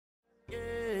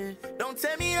Don't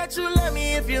tell me that you love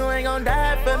me if you ain't gon'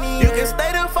 die for me. You can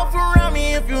stay the fuck around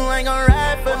me if you ain't gon'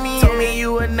 ride for me. Told me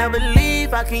you would never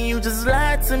leave, how can you just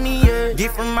lie to me?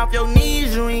 Get from off your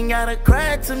knees, you ain't gotta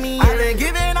cry to me. I been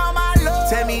giving all my love.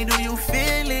 Tell me, do you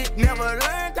feel it? Never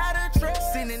learned how to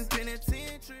trust in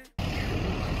penitentiary.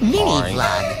 Mini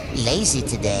vlog, lazy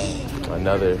today.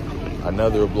 Another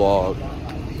vlog.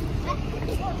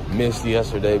 Missed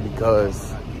yesterday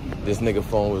because this nigga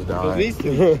phone was dying.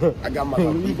 I got my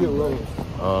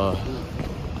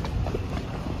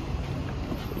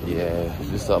yeah,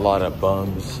 just a lot of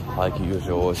bums like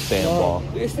usual. Sandball.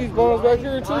 There's these bums back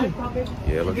here too.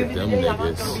 Yeah, look at them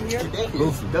niggas.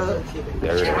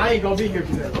 There it is. I ain't gonna be here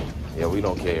today. Yeah, we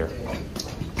don't care.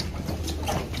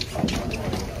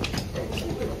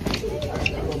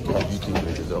 You two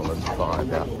niggas don't let me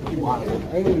find out.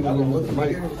 I ain't even gonna look at my.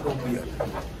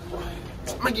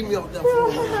 Give me up that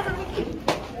phone.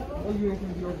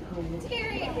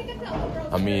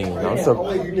 I mean,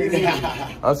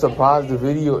 I'm surprised the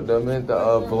video, the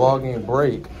vlog ain't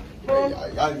break.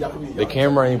 The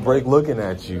camera ain't break looking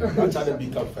at you. I'm trying to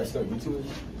become professional YouTubers.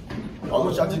 I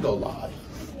want y'all to go live.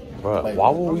 Bro, why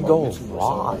would we go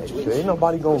live? Ain't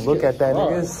nobody gonna look at that,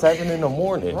 nigga. It's 7 in the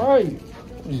morning. Right.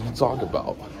 What are you talking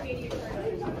about?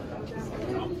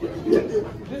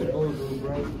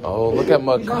 Oh, look at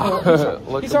my god.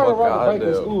 Look at my god.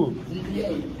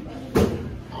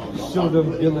 Show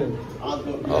them Dylan.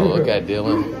 Oh, look at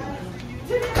Dylan.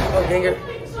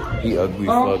 He ugly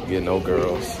fuck, get no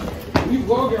girls.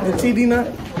 The TD nut?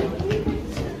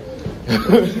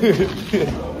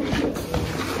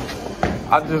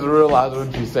 I just realized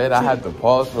what you said. I had to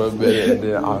pause for a minute, and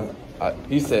then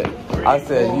I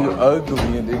said you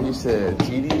ugly, and then you said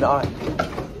TD not.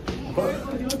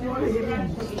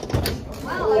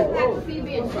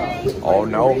 Oh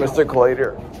no, Mr.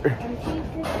 Clater.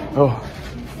 Oh,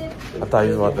 I thought he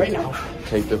was about to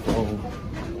take the phone.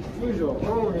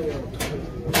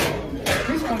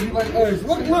 He's gonna be like us.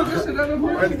 Look, this is another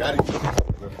one.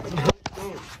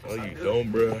 Oh, you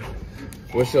dumb, bro.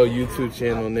 What's your YouTube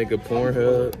channel, nigga?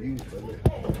 Pornhub?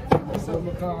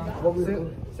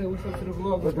 Say what's up to the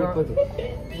vlog,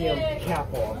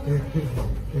 cap off.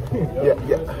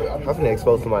 Yeah. I'm gonna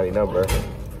expose somebody's number.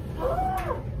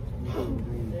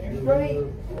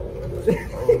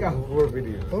 He got 4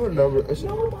 videos. Oh, number.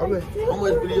 How much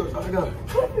videos I got?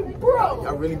 Bro, I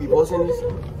really be posting this?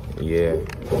 Yeah.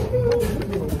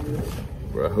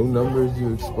 Bro, who numbers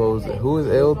you exposing? Who is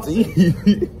LT?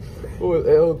 Who is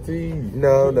LT?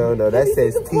 No. That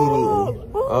says TD.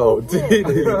 Oh,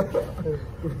 TD.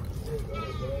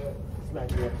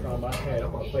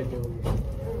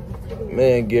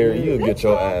 Man, Gary, you'll get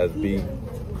your ass beat.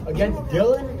 Against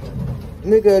Dylan?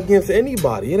 Nigga, against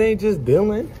anybody. It ain't just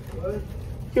Dylan.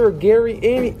 You're Gary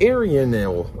Arian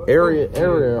now.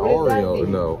 Oreo,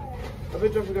 no. I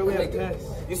bet you forgot we have tests.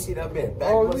 You see that man?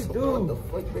 Oh, we do.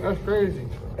 That's crazy.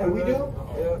 And we do?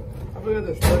 Yeah. I forgot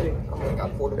to study. I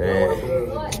got 40 Man,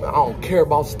 I don't care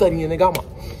about studying, nigga.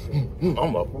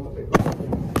 I'm up.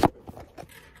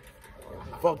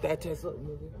 Fuck that test up,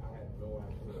 nigga.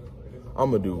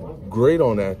 I'm gonna do great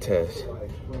on that test.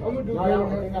 I'm gonna do great on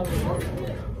that.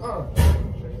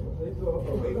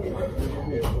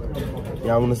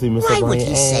 Y'all wanna see Mr. Why would Brain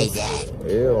you say ass? that?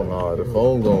 Hell no, the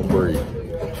phone gonna break.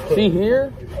 She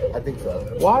here? I think so.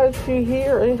 Why is she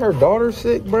here? Ain't her daughter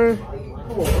sick, bruh?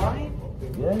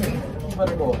 Yeah. You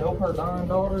better go help her dying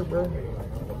daughter, bro.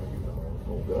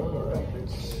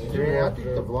 Yeah, I think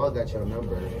the vlog got your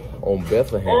number. On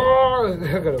Bethlehem. Oh,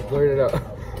 I gotta blur it out.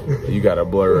 You gotta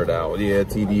blur it out. Yeah,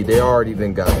 TD, they already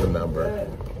done got the number.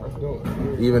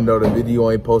 Even though the video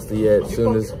ain't posted yet, as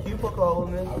soon as thing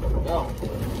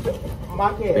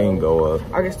go up.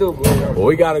 I can still blur it out. But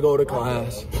we gotta go to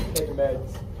class.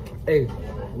 Hey,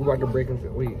 we about to break into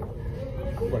we're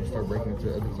about to start breaking into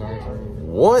other clients.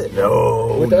 What?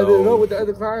 No. With the other, no, with the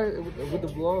other clients, with the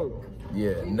vlog.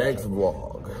 Yeah, next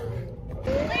vlog.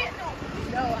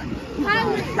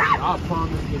 I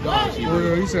promise you, dog.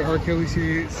 You said R. Kelly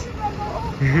shits.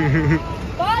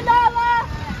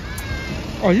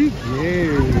 Are you gay?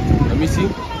 Let me see.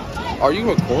 Are you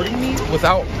recording me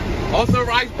without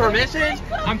authorized permission?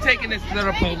 I'm taking this to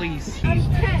the police.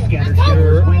 Scattered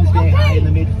showers Wednesday high in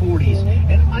the mid-40s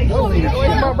and isolated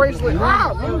showers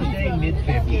Thursday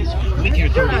mid-50s. With your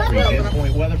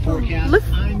 33-point weather forecast,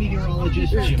 I'm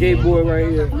meteorologist Jim. Gay boy right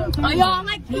here. Oh, y'all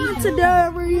like pizza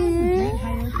over here.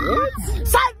 What?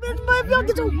 Simon, but y'all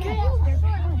get your...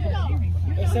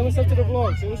 Hey, say what's up to the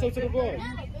vlog. Say what's up to the vlog.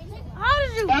 How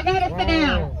did you... I gotta sit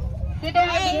down. Sit down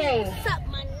here. What's up,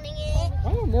 my nigga? I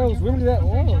don't know. It's really that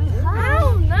long. I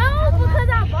don't know, because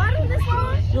I bought him this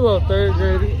long. You little third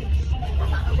grade.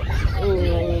 Oh,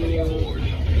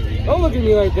 Don't look at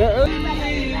me like that.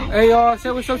 Hey, y'all,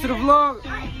 say what's up to the vlog.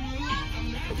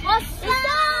 What's up?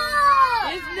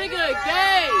 This nigga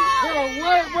gay. Bro,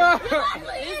 what, bro?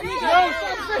 This nigga No,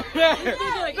 stop saying that. This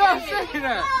nigga Stop gay. saying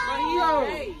that. Bro, he's No.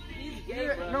 gay. He's gay,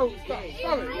 bro. No, stop.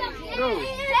 Stop it. No.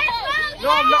 No,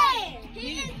 I'm not.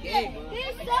 He's gay, bro.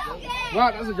 He's so gay.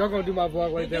 Wow, that's what y'all gonna do my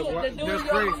vlog like that. What? That's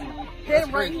crazy.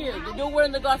 Him right here. The dude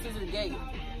wearing the glasses is gay.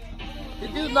 The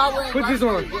dude's not wearing Put this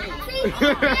on. glasses is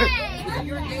gay.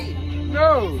 You're gay.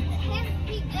 No.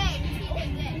 He's gay.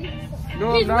 No,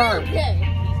 I'm not.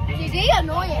 He's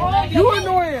annoying. You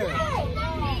annoying.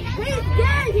 He's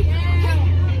gay.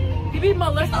 He be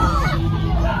molested.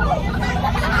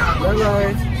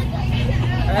 Bye-bye.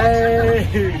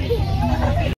 Hey.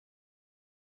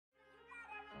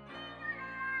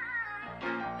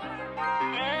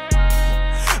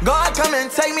 God come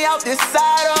and take me out this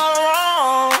side of the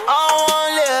wrong. I don't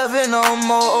wanna live it no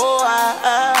more.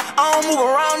 I don't move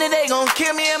around and they gon'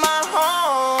 kill me in my